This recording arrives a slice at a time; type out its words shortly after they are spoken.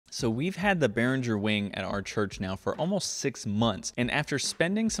So we've had the Behringer WING at our church now for almost 6 months. And after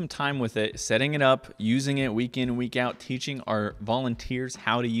spending some time with it, setting it up, using it week in and week out, teaching our volunteers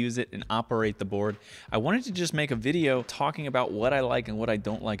how to use it and operate the board, I wanted to just make a video talking about what I like and what I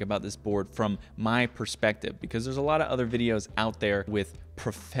don't like about this board from my perspective, because there's a lot of other videos out there with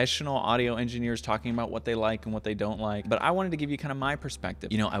professional audio engineers talking about what they like and what they don't like. But I wanted to give you kind of my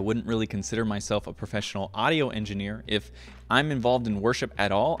perspective. You know, I wouldn't really consider myself a professional audio engineer. If I'm involved in worship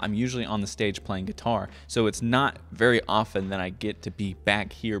at all, I'm usually on the stage playing guitar. So it's not very often that I get to be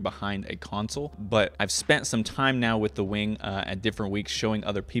back here behind a console. But I've spent some time now with the Wing at different weeks showing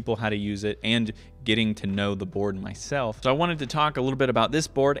other people how to use it and getting to know the board myself. So I wanted to talk a little bit about this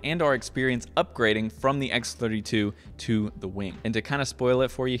board and our experience upgrading from the X32 to the Wing. And to kind of spoil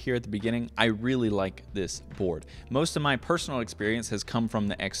it for you here at the beginning, I really like this board. Most of my personal experience has come from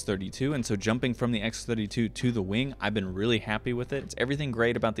the X32, and so jumping from the X32 to the Wing, I've been really happy with it. It's everything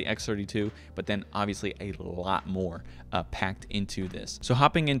great about the X32, but then obviously a lot more packed into this. So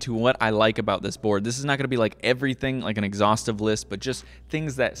hopping into what I like about this board, this is not going to be like everything, like an exhaustive list, but just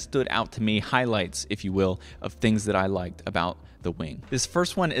things that stood out to me, highlights, if you will, of things that I liked about the Wing. This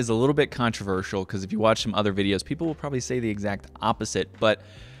first one is a little bit controversial because if you watch some other videos, people will probably say the exact opposite, but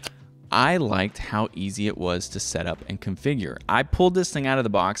I liked how easy it was to set up and configure. I pulled this thing out of the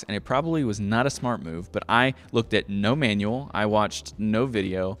box and it probably was not a smart move, but I looked at no manual, I watched no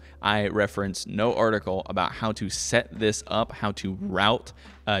video, I referenced no article about how to set this up, how to route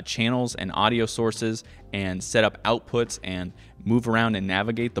channels and audio sources and set up outputs and move around and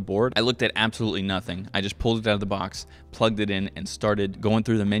navigate the board. I looked at absolutely nothing. I just pulled it out of the box, plugged it in, and started going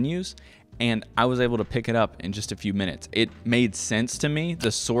through the menus. And I was able to pick it up in just a few minutes. It made sense to me,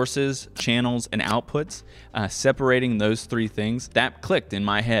 the sources, channels, and outputs, separating those three things, that clicked in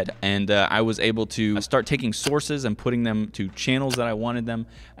my head. And I was able to start taking sources and putting them to channels that I wanted them,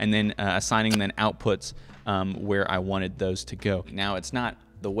 and then assigning then outputs where I wanted those to go. Now, it's not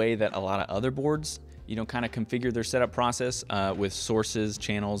the way that a lot of other boards kind of configure their setup process with sources,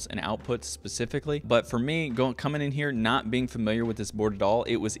 channels, and outputs specifically. But for me, coming in here, not being familiar with this board at all,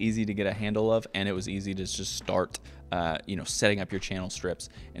 it was easy to get a handle of, and it was easy to just start setting up your channel strips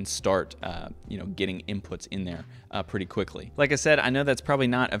and start getting inputs in there pretty quickly. Like I said, I know that's probably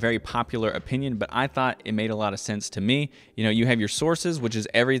not a very popular opinion, but I thought it made a lot of sense to me. You have your sources, which is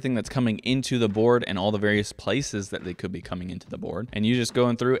everything that's coming into the board and all the various places that they could be coming into the board. And you just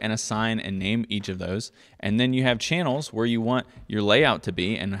going through and assign and name each of those. And then you have channels where you want your layout to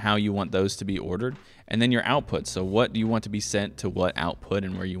be and how you want those to be ordered. And then your outputs. So what do you want to be sent to what output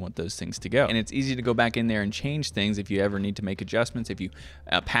and where you want those things to go. And it's easy to go back in there and change things if you ever need to make adjustments. If you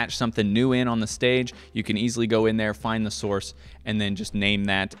patch something new in on the stage, you can easily go in there, find the source, and then just name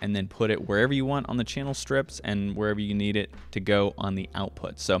that and then put it wherever you want on the channel strips and wherever you need it to go on the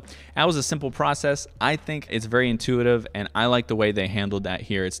output. So that was a simple process. I think it's very intuitive and I like the way they handled that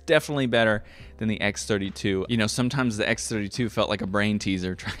here. It's definitely better than the X32. Sometimes the X32 felt like a brain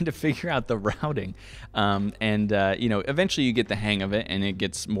teaser trying to figure out the routing. Eventually you get the hang of it and it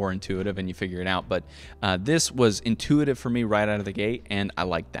gets more intuitive and you figure it out. But this was intuitive for me right out of the gate, and I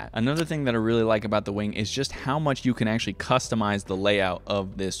like that. Another thing that I really like about the Wing is just how much you can actually customize the layout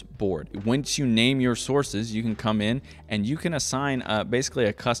of this board. Once you name your sources, you can come in and you can assign basically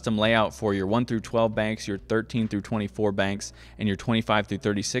a custom layout for your 1 through 12 banks, your 13 through 24 banks, and your 25 through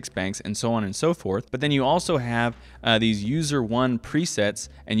 36 banks, and so on and so forth. But then you also have these user 1 presets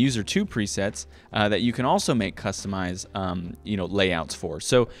and user 2 presets that you can also make customized layouts for.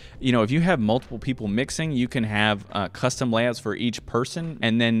 So if you have multiple people mixing, you can have custom layouts for each person,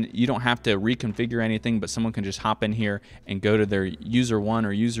 and then you don't have to reconfigure anything, but someone can just hop in here and go to their user 1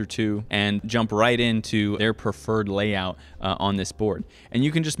 or user 2 and jump right into their preferred layout on this board. And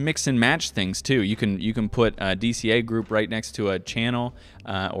you can just mix and match things too. You can put a DCA group right next to a channel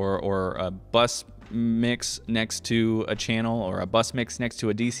or a bus mix next to a channel, or a bus mix next to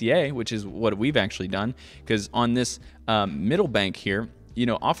a DCA, which is what we've actually done, because on this middle bank here,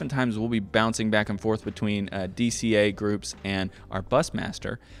 oftentimes we'll be bouncing back and forth between DCA groups and our bus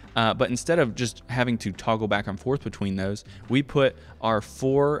master. But instead of just having to toggle back and forth between those, we put our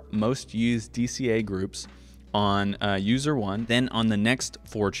 4 most used DCA groups on user 1. Then on the next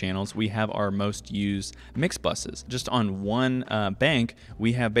 4 channels, we have our most used mix buses. Just on one bank,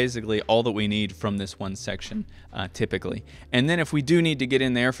 we have basically all that we need from this one section typically. And then if we do need to get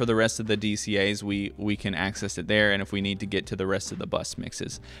in there for the rest of the DCAs, we can access it there. And if we need to get to the rest of the bus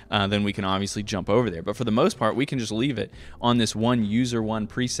mixes, then we can obviously jump over there. But for the most part, we can just leave it on this one user 1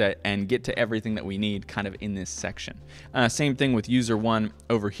 preset and get to everything that we need kind of in this section. Same thing with user 1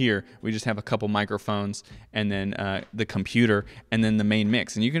 over here. We just have a couple microphones, and and then the computer, and then the main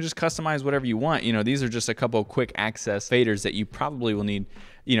mix. And you can just customize whatever you want. You know, these are just a couple of quick access faders that you probably will need.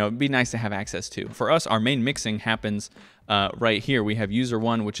 You know, it'd be nice to have access to. For us, our main mixing happens right here. We have user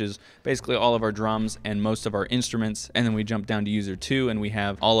 1, which is basically all of our drums and most of our instruments, and then we jump down to user 2, and we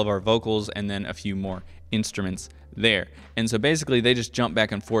have all of our vocals and then a few more instruments there. And so basically they just jump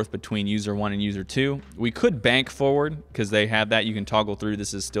back and forth between user 1 and user 2. We could bank forward because they have that. You can toggle through.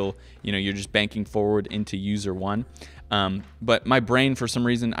 This is still, you know, you're just banking forward into user 1. But my brain, for some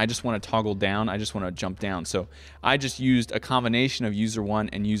reason, I just want to toggle down. I just want to jump down. So I just used a combination of user 1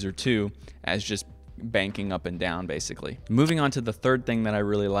 and user 2 as just banking up and down, basically. Moving on to the third thing that I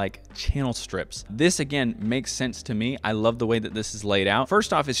really like, channel strips. This again makes sense to me. I love the way that this is laid out.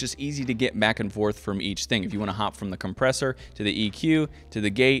 First off, it's just easy to get back and forth from each thing. If you want to hop from the compressor to the EQ to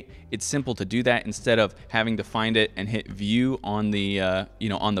the gate, it's simple to do that instead of having to find it and hit view on the you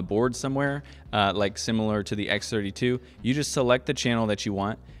know, on the board somewhere, like similar to the X32. You just select the channel that you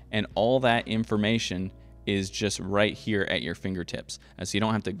want, and all that information is just right here at your fingertips. So you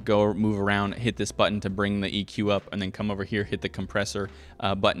don't have to go move around, hit this button to bring the EQ up, and then come over here, hit the compressor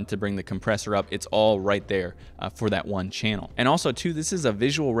button to bring the compressor up. It's all right there for that one channel. And also too, this is a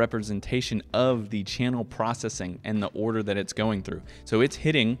visual representation of the channel processing and the order that it's going through. So it's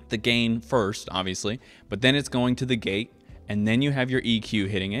hitting the gain first, obviously, but then it's going to the gate, and then you have your EQ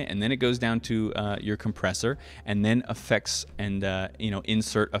hitting it, and then it goes down to your compressor, and then effects and you know,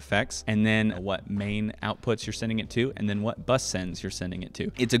 insert effects, and then what main outputs you're sending it to, and then what bus sends you're sending it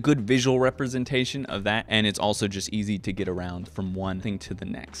to. It's a good visual representation of that, and it's also just easy to get around from one thing to the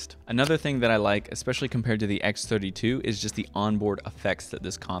next. Another thing that I like, especially compared to the X32, is just the onboard effects that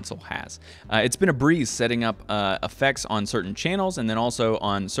this console has. It's been a breeze setting up effects on certain channels, and then also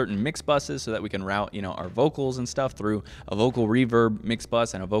on certain mix buses, so that we can route, you know, our vocals and stuff through a vocal reverb mix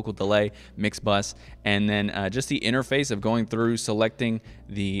bus and a vocal delay mix bus, and then just the interface of going through, selecting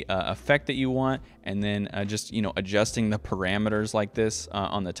the effect that you want, and then just, you know, adjusting the parameters like this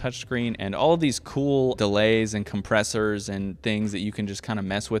on the touchscreen, and all of these cool delays and compressors and things that you can just kind of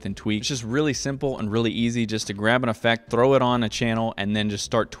mess with and tweak. It's just really simple and really easy just to grab an effect, throw it on a channel, and then just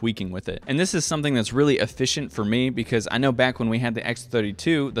start tweaking with it. And this is something that's really efficient for me, because I know back when we had the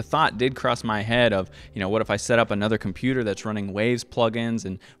X32, the thought did cross my head of, you know, what if I set up another computer that's running Waves plugins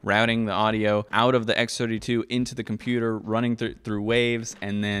and routing the audio out of the X32 into the computer, running through Waves,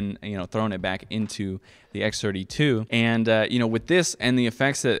 and then, you know, throwing it back into the X32. And you know, with this and the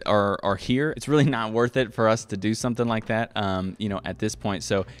effects that are here, it's really not worth it for us to do something like that, you know, at this point.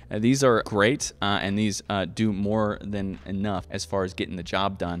 So these are great, and these do more than enough as far as getting the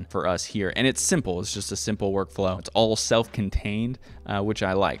job done for us here. And it's simple. It's just a simple workflow. It's all self-contained, which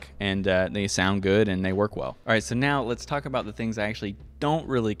I like, and they sound good and they work well. All right, so now let's talk about the things I actually don't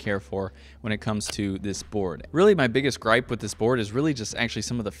really care for when it comes to this board. Really, my biggest gripe with this board is really just actually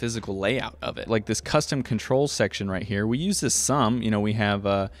some of the physical layout of it. Like this custom control section right here, we use this some, you know, we have,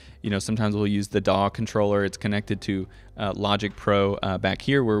 you know, sometimes we'll use the DAW controller. It's connected to Logic Pro back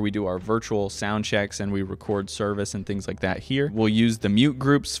here, where we do our virtual sound checks and we record service and things like that here. We'll use the mute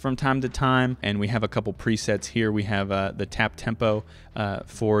groups from time to time, and we have a couple presets here. We have the tap tempo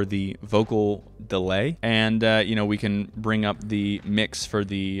for the vocal delay, and you know, we can bring up the mix for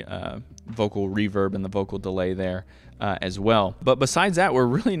the vocal reverb and the vocal delay there as well. But besides that, we're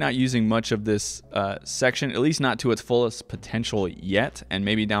really not using much of this section, at least not to its fullest potential yet. And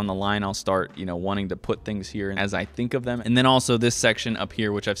maybe down the line, I'll start, you know, wanting to put things here as I think of them. And then also this section up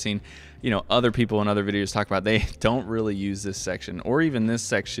here, which I've seen, you know, other people in other videos talk about. They don't really use this section or even this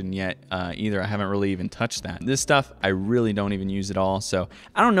section yet either. I haven't really even touched that. This stuff, I really don't even use at all. So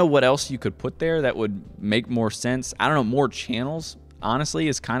I don't know what else you could put there that would make more sense. I don't know, more channels, honestly,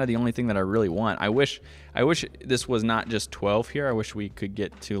 is kind of the only thing that I really want. I wish this was not just 12 here. I wish we could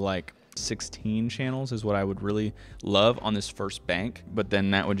get to like 16 channels is what I would really love on this first bank, but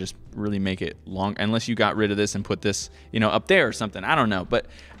then that would just really make it long, unless you got rid of this and put this, you know, up there or something. I don't know, but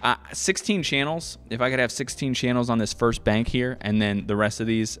 16 channels, if I could have 16 channels on this first bank here, and then the rest of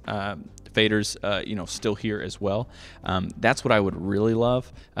these faders, you know, still here as well. That's what I would really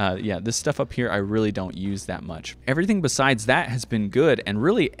love. Yeah, this stuff up here, I really don't use that much. Everything besides that has been good, and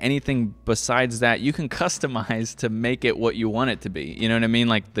really anything besides that, you can customize to make it what you want it to be. You know what I mean?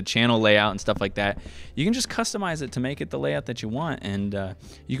 Like the channel layout and stuff like that. You can just customize it to make it the layout that you want, and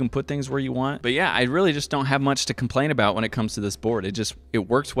you can put things where you want. But yeah, I really just don't have much to complain about when it comes to this board. It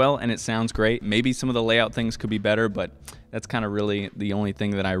works well and it sounds great. Maybe some of the layout things could be better, but that's kind of really the only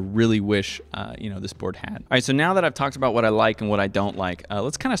thing that I really wish, this board had. All right, so now that I've talked about what I like and what I don't like,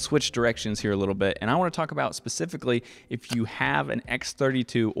 let's kind of switch directions here a little bit. And I want to talk about specifically if you have an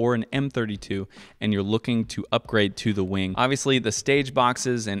X32 or an M32 and you're looking to upgrade to the Wing. Obviously, the stage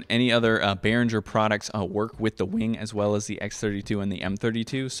boxes and any other Behringer products work with the Wing as well as the X32 and the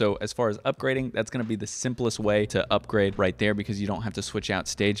M32. So as far as upgrading, that's going to be the simplest way to upgrade right there, because you don't have to switch out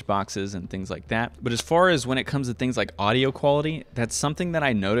stage boxes and things like that. But as far as when it comes to things like audio quality, that's something that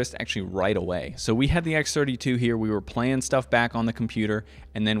I noticed actually right away. So we had the X32 here, we were playing stuff back on the computer,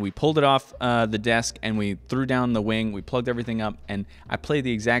 and then we pulled it off the desk and we threw down the Wing, we plugged everything up, and I played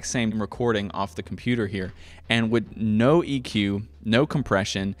the exact same recording off the computer here. And with no EQ, no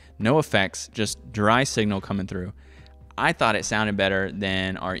compression, no effects, just dry signal coming through, I thought it sounded better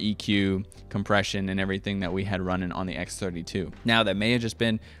than our EQ, compression, and everything that we had running on the X32. Now, that may have just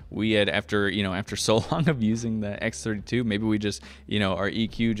been we had, after so long of using the X32, maybe we just, our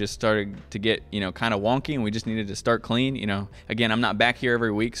EQ just started to get, kind of wonky, and we just needed to start clean. Again, I'm not back here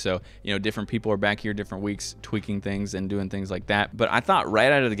every week, so, different people are back here different weeks tweaking things and doing things like that. But I thought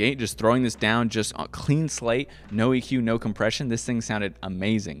right out of the gate, just throwing this down, just a clean slate, no EQ, no compression, this thing sounded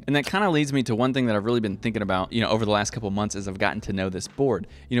amazing. And that kind of leads me to one thing that I've really been thinking about, over the last couple months as I've gotten to know this board.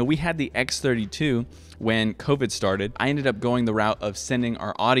 We had the X32 when COVID started. I ended up going the route of sending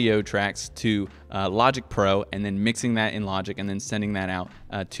our audio tracks to Logic Pro and then mixing that in Logic and then sending that out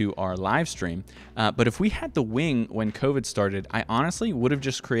to our live stream. But if we had the Wing when COVID started, I honestly would have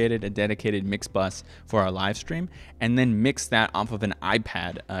just created a dedicated mix bus for our live stream and then mixed that off of an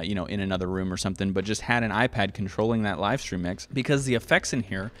iPad, in another room or something, but just had an iPad controlling that live stream mix, because the effects in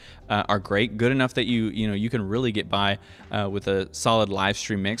here are great, good enough that you can really get by with a solid live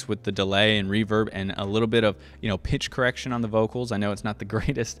stream mix with the delay and reverb and a little bit of pitch correction on the vocals. I know it's not the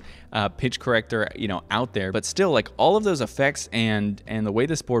greatest pitch corrector out there, but still, like, all of those effects and the way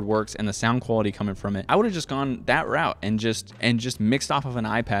this board works and the sound quality coming from it, I would have just gone that route and just mixed off of an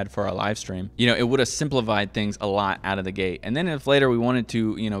iPad for our live stream. It would have simplified things a lot out of the gate. And then if later we wanted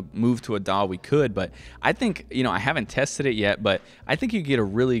to move to a DAW, we could. But I think I haven't tested it yet, but I think you get a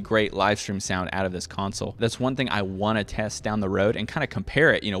really great live stream sound out of this console. That's one thing I want to test down the road and kind of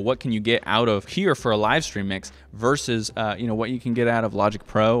compare it. What can you get out of here for a live stream mix versus what you can get out of Logic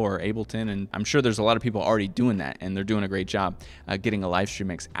Pro or Ableton. And I'm sure there's a lot of people already doing that, and they're doing a great job getting a live stream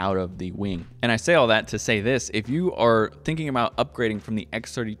mix out of the Wing. And I say all that to say this: if you are thinking about upgrading from the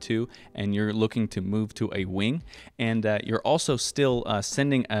X32 and you're looking to move to a Wing, and you're also still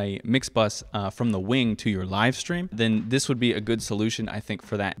sending a mix bus from the Wing to your live stream, then this would be a good solution, I think,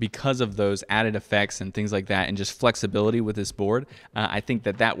 for that, because of those added effects and things like that, and just flexibility with this board. I think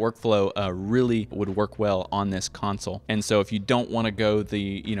that workflow really would work well on this console. And so if you don't want to go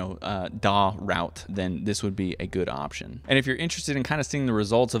the DAW route, then this would be a good option. And if you're interested in kind of seeing the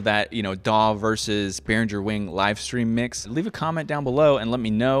results of that DAW versus Behringer Wing live stream mix, leave a comment down below and let me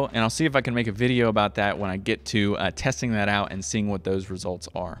know, and I'll see if I can make a video about that when I get to testing that out and seeing what those results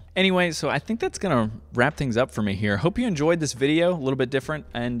are. Anyway, so I think that's gonna wrap things up for me here. Hope you enjoyed this video, a little bit different,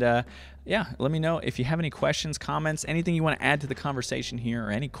 and yeah, let me know if you have any questions, comments, anything you want to add to the conversation here, or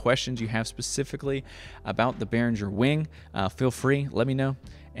any questions you have specifically about the Behringer Wing. Feel free, let me know.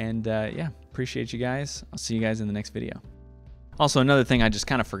 And yeah, appreciate you guys. I'll see you guys in the next video. Also, another thing I just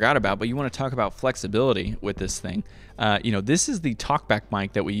kind of forgot about, but you want to talk about flexibility with this thing. This is the talkback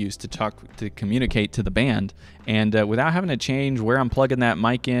mic that we use to communicate to the band. And without having to change where I'm plugging that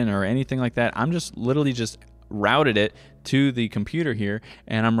mic in or anything like that, I'm just literally just routed it to the computer here,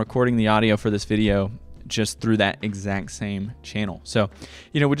 and I'm recording the audio for this video just through that exact same channel. So,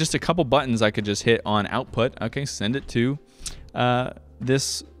 with just a couple buttons, I could just hit on output. Okay, send it to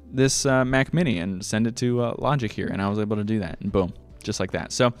this Mac Mini and send it to Logic here, and I was able to do that, and boom, just like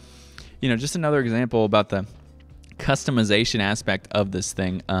that. So, just another example about the customization aspect of this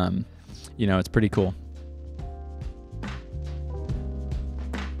thing. It's pretty cool.